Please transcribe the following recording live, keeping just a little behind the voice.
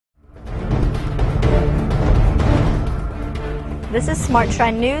This is Smart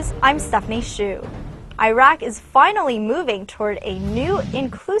Trend News. I'm Stephanie Hsu. Iraq is finally moving toward a new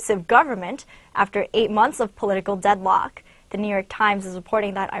inclusive government after 8 months of political deadlock. The New York Times is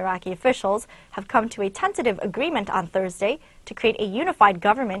reporting that Iraqi officials have come to a tentative agreement on Thursday to create a unified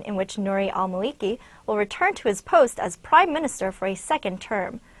government in which Nuri al-Maliki will return to his post as prime minister for a second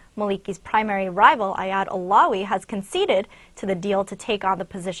term. Maliki's primary rival, Ayad Allawi, has conceded to the deal to take on the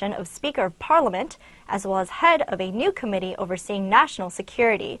position of Speaker of Parliament, as well as head of a new committee overseeing national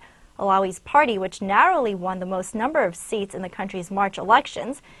security. Allawi's party, which narrowly won the most number of seats in the country's March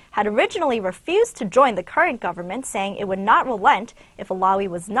elections, had originally refused to join the current government, saying it would not relent if Allawi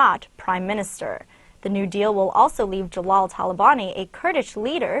was not prime minister. The new deal will also leave Jalal Talabani, a Kurdish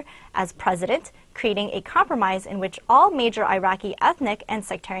leader, as president, creating a compromise in which all major Iraqi ethnic and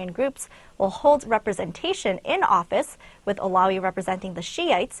sectarian groups will hold representation in office, with Allawi representing the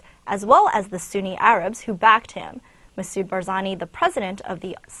Shiites as well as the Sunni Arabs who backed him. Masoud Barzani, the president of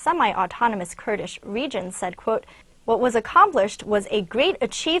the semi-autonomous Kurdish region, said, quote, "What was accomplished was a great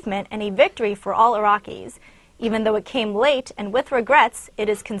achievement and a victory for all Iraqis. Even though it came late and with regrets, it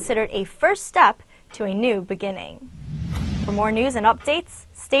is considered a first step to a new beginning." For more news and updates,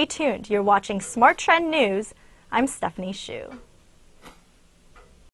 stay tuned. You're watching Smart Trend News. I'm Stephanie Hsu.